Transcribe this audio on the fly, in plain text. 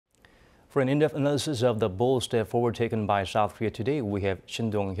For an in-depth analysis of the bold step forward taken by South Korea today, we have Shin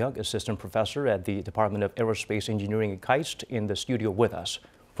Dong-hyuk, Assistant Professor at the Department of Aerospace Engineering at KAIST, in the studio with us.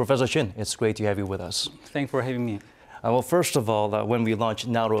 Professor Shin, it's great to have you with us. Thanks for having me. Well, first of all, when we launched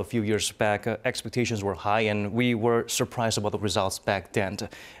Naro a few years back, expectations were high and we were surprised about the results back then.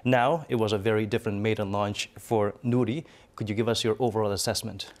 Now, it was a very different maiden launch for Nuri. Could you give us your overall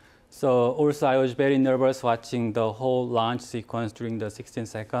assessment? So also I was very nervous watching the whole launch sequence during the 16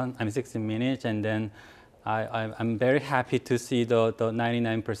 minutes, and then I'm very happy to see the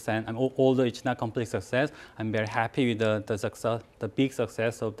 99%. Although it's not complete success, I'm very happy with the success, the big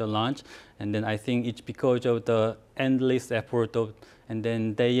success of the launch. And then I think it's because of the endless effort of, and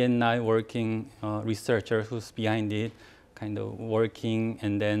then day and night working researcher who's behind it, kind of working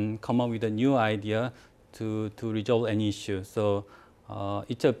and then come up with a new idea to resolve any issue. So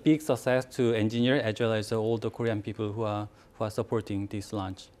it's a big success to engineers as well as all the Korean people who are supporting this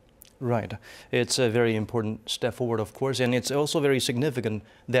launch. Right. It's a very important step forward, of course, and it's also very significant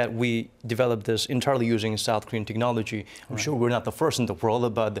that we developed this entirely using South Korean technology. I'm sure we're not the first in the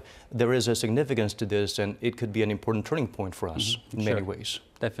world, but there is a significance to this, and it could be an important turning point for us in many ways.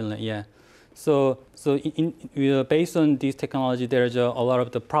 Definitely, yeah. So based on this technology, there's a lot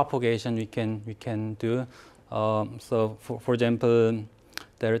of the propagation we can do. So for example,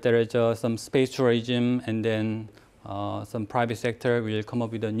 there is some space tourism, and then some private sector will come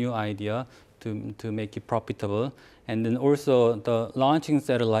up with a new idea to make it profitable. And then also the launching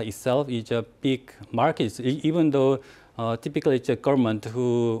satellite itself is a big market, even though typically it's a government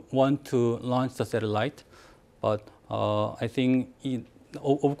who want to launch the satellite. But I think,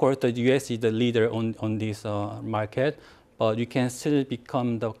 of course, the US is the leader on this market, but you can still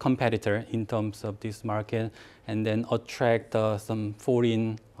become the competitor in terms of this market and then attract some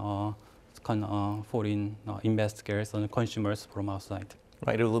foreign investors and consumers from outside.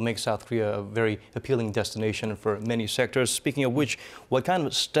 Right, it will make South Korea a very appealing destination for many sectors. Speaking of which, what kind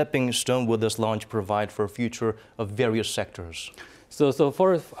of stepping stone will this launch provide for future of various sectors? So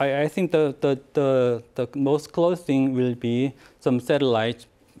first, I think the most close thing will be some satellites.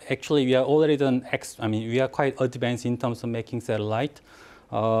 Actually, we are already done. We are quite advanced in terms of making satellite.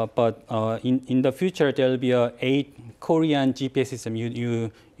 But in the future, there will be 8 Korean GPS system.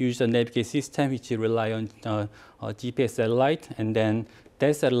 You use a navigation system which rely on GPS satellite, and then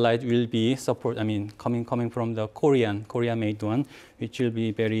that satellite will be coming from the Korea-made one, which will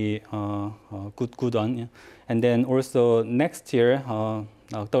be very good one. And then also next year,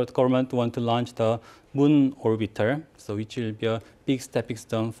 the government want to launch the moon orbiter, so which will be a big stepping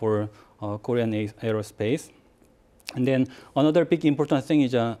stone for Korean aerospace. And then another big important thing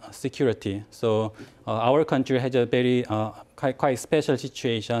is security. So our country has a very quite special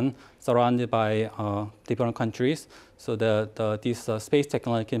situation surrounded by different countries. So this space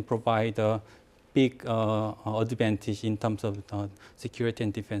technology can provide a big advantage in terms of security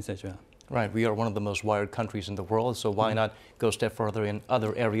and defense as well. Right, we are one of the most wired countries in the world, so why not go a step further in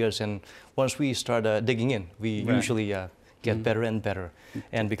other areas? And once we start digging in, we usually get better and better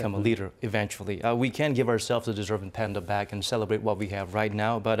and become a leader eventually. We can give ourselves a deserving pat on the back and celebrate what we have right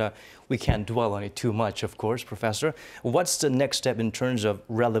now, but we can't dwell on it too much, of course. Professor, what's the next step in terms of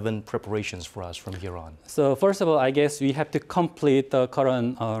relevant preparations for us from here on? So first of all, I guess we have to complete the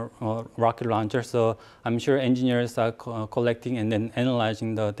current rocket launcher. So I'm sure engineers are collecting and then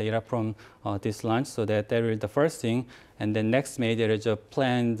analyzing the data from this launch, so that is the first thing. And then next May, there is a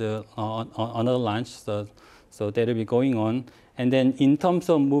planned another launch. So that will be going on. And then in terms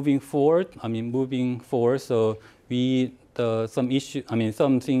of moving forward, so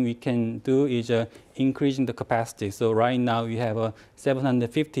something we can do is increasing the capacity. So right now we have a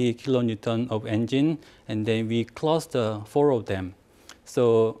 750 kilonewton of engine, and then we cluster 4 of them.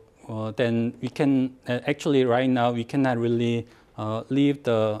 So then we can, actually right now we cannot really leave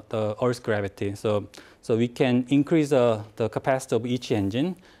the Earth's gravity. So we can increase the capacity of each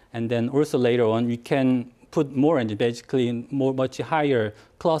engine, and then also later on we can put more engine, basically much higher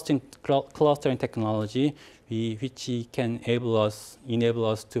clustering technology, which can enable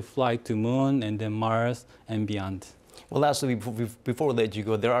us to fly to Moon and then Mars and beyond. Well, lastly, before we let you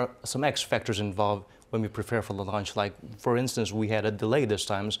go, there are some X factors involved when we prepare for the launch. Like, for instance, we had a delay this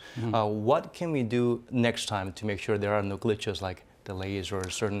time. What can we do next time to make sure there are no glitches like delays or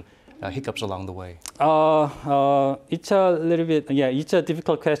certain hiccups along the way? It's a little bit, it's a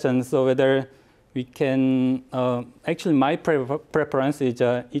difficult question. So whether we can, actually my preference is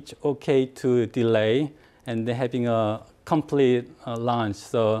it's okay to delay and having a complete launch.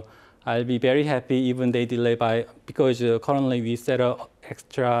 So I'll be very happy even they delay because currently we set up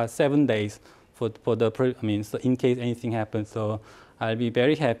extra 7 days for the, so in case anything happens. So I'll be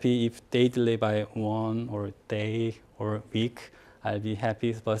very happy if they delay by 1 or day or week. I'll be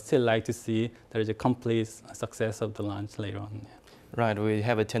happy, but still like to see there is a complete success of the launch later on. Right, we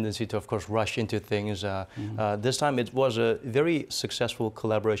have a tendency to, of course, rush into things. This time it was a very successful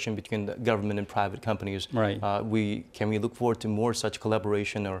collaboration between the government and private companies. Right. Can we look forward to more such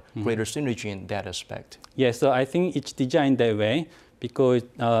collaboration or greater synergy in that aspect? Yes, so I think it's designed that way because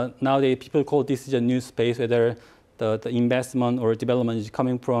nowadays people call this is a new space, whether the investment or development is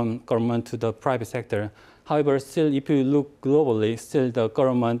coming from government to the private sector. However, still, if you look globally, still the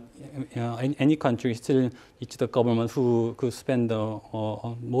government, in any country, still it's the government who could spend the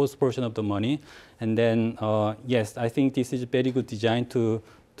most portion of the money. And then, yes, I think this is a very good design to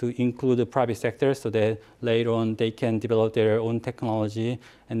include the private sector so that later on they can develop their own technology.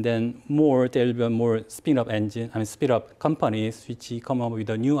 And then there will be more speed-up companies which come up with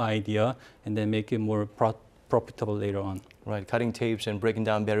a new idea and then make it more profitable later on. Right, cutting tapes and breaking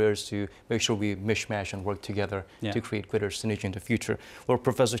down barriers to make sure we mishmash and work together to create greater synergy in the future. Well,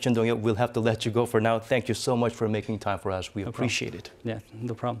 Professor Shin Dong-hyuk, we'll have to let you go for now. Thank you so much for making time for us. We appreciate it. Yeah,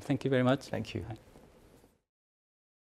 no problem. Thank you very much. Thank you.